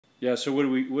Yeah. So what do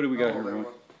we got here, Roy?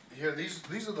 Here,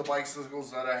 these are the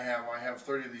bicycles that I have. I have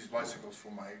 30 of these bicycles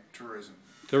for my tourism.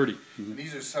 30. And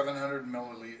these are 700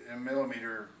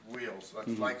 millimeter wheels.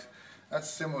 That's that's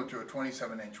similar to a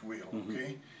 27-inch wheel.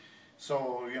 Okay.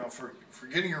 So, you know, for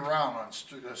getting around on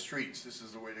the streets, this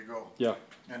is the way to go. Yeah.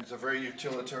 And it's a very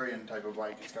utilitarian type of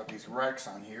bike. It's got these racks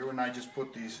on here, and I just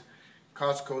put these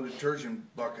Costco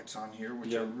detergent buckets on here,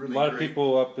 which are really a lot great. of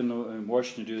people up in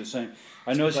Washington do the same.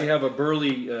 I noticed you have a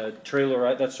Burley trailer.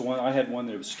 Right? That's the one. I had one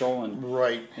that was stolen.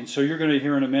 Right. And so you're going to,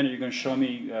 here in a minute, you're going to show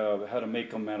me how to make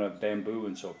them out of bamboo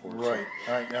and so forth. Right.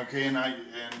 All right. Okay. And I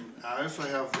also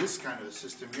have this kind of a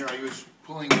system here. I was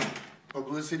pulling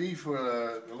publicity for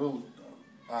a little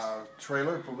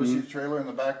publicity trailer in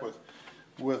the back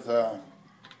with a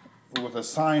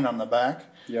sign on the back.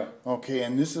 Yeah. Okay,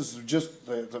 and this is just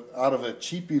out of a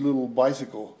cheapy little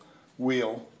bicycle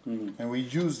wheel, and we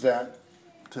use that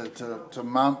to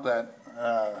mount that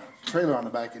trailer on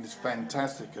the back, and it's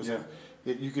fantastic because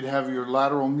you could have your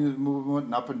lateral movement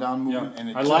and up and down movement. Yeah.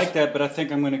 And I like that, but I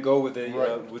think I'm going to go with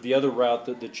the other route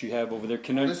that you have over there.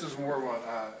 Can I? This is more of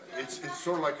a it's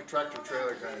sort of like a tractor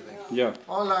trailer kind of thing. Yeah.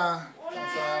 Hola.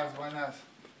 Buenas.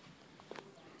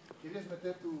 ¿Quieres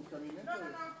meter tu camioneta?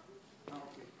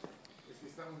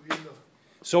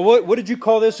 So what did you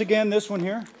call this again? This one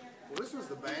here? Well, this was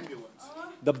the bambulance.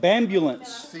 The bambulance.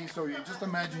 See, so you just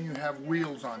imagine you have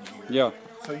wheels on here. Yeah.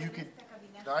 So you can.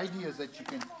 The idea is that you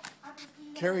can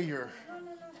carry your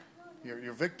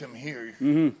victim here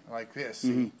like this,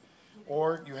 see?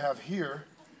 Or you have here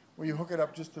where you hook it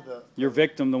up just to the your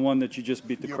victim, the one that you just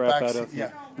beat the crap out of.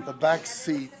 Yeah, the back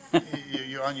seat.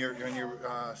 You're on your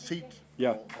seat.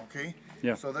 Yeah. Okay.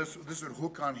 Yeah. So this would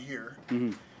hook on here,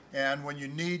 and when you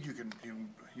need, you can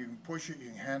push it, you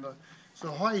can handle it. So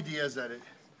the whole idea is that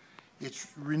it's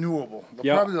renewable.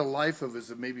 Probably the life of it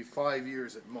is maybe 5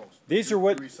 years at most. These are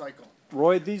what recycle.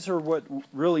 Roy, these are what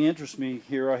really interests me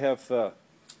here. I have.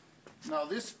 Now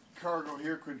this cargo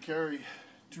here could carry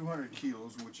 200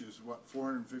 kilos, which is what,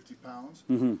 450 pounds.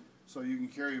 So you can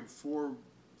carry four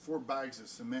bags of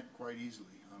cement quite easily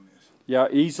on this. Yeah,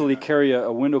 easily carry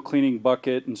a window cleaning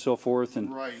bucket and so forth.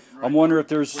 And right. I'm wondering if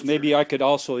there's maybe I could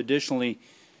also additionally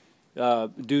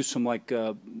do some like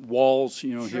walls,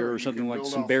 you know, here or something like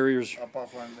some barriers,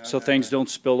 so things don't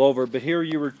spill over. But here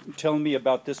you were telling me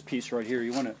about this piece right here.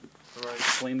 You want to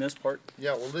explain this part?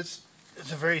 Yeah. Well, it's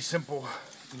a very simple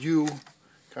U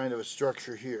kind of a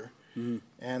structure here,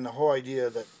 and the whole idea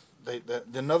that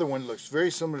another one looks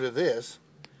very similar to this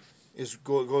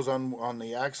goes on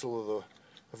the axle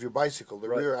of your bicycle, the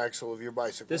rear axle of your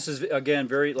bicycle. This is again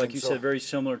very, like you said, very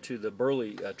similar to the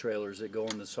Burley trailers that go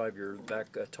on the side of your back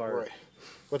tire. Right.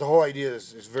 But the whole idea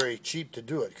is very cheap to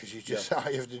do it because you just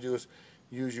all you have to do is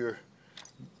use your.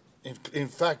 In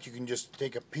fact, you can just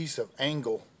take a piece of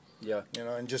angle. Yeah. You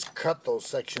know, and just cut those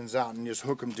sections out and just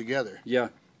hook them together. Yeah.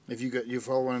 If you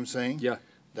follow what I'm saying? Yeah.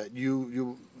 That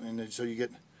and then, so you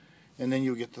get, and then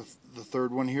you get the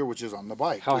third one here, which is on the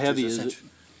bike. How heavy is it?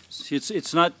 See,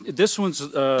 it's not. This one's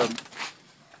a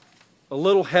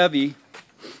little heavy.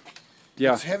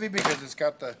 Yeah. It's heavy because it's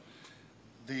got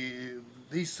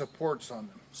these supports on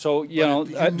them. So you know,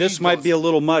 this might be a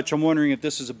little much. I'm wondering if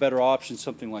this is a better option,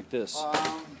 something like this.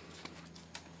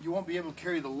 You won't be able to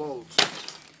carry the loads.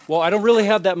 Well, I don't really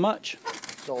have that much.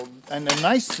 So, and the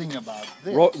nice thing about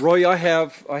this, Roy, I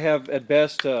have at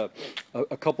best a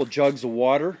couple jugs of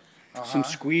water, some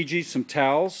squeegees, some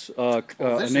towels,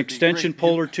 an extension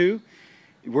pole or two.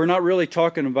 We're not really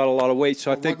talking about a lot of weight,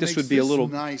 so I think this would be a little.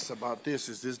 What's nice about this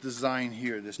is this design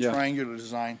here, this triangular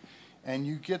design, and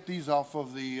you get these off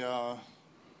of the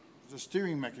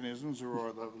steering mechanisms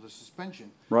or the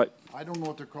suspension. Right. I don't know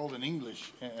what they're called in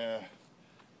English.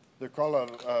 They're called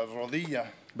a rodilla.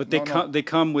 But they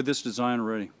come with this design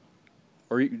already.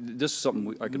 Or this is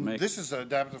something I could make. This is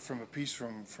adapted from a piece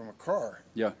from a car.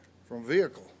 Yeah. From a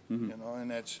vehicle. You know,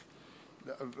 and it's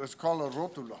called a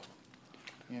rótula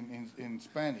in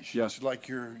Spanish. Yeah. It's like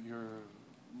you're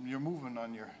moving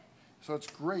on your. So it's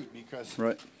great because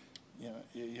you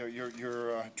know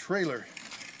your trailer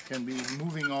can be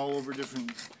moving all over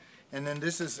different. And then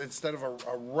this is, instead of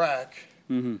a rack.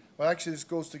 Well, actually, this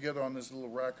goes together on this little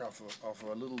rack off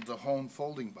a little Dahone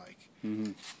folding bike.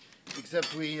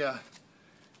 Except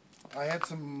I had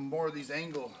some more of these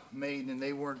angle made, and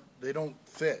they don't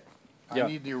fit. I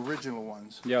need the original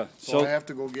ones. Yeah. So I have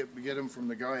to go get them from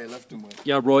the guy I left them with.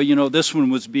 Yeah, Roy. You know, this one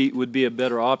would be a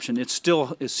better option. It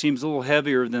seems a little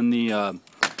heavier than the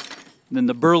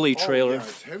Burley trailer. Oh, yeah,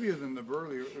 it's heavier than the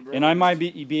Burley. And I might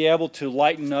be able to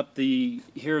lighten up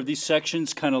these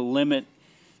sections, kind of limit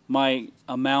my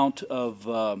amount of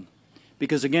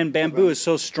Because again, bamboo is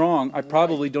so strong, I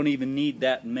probably don't even need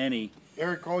that many.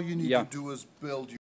 Eric, all you need Yeah. to do is build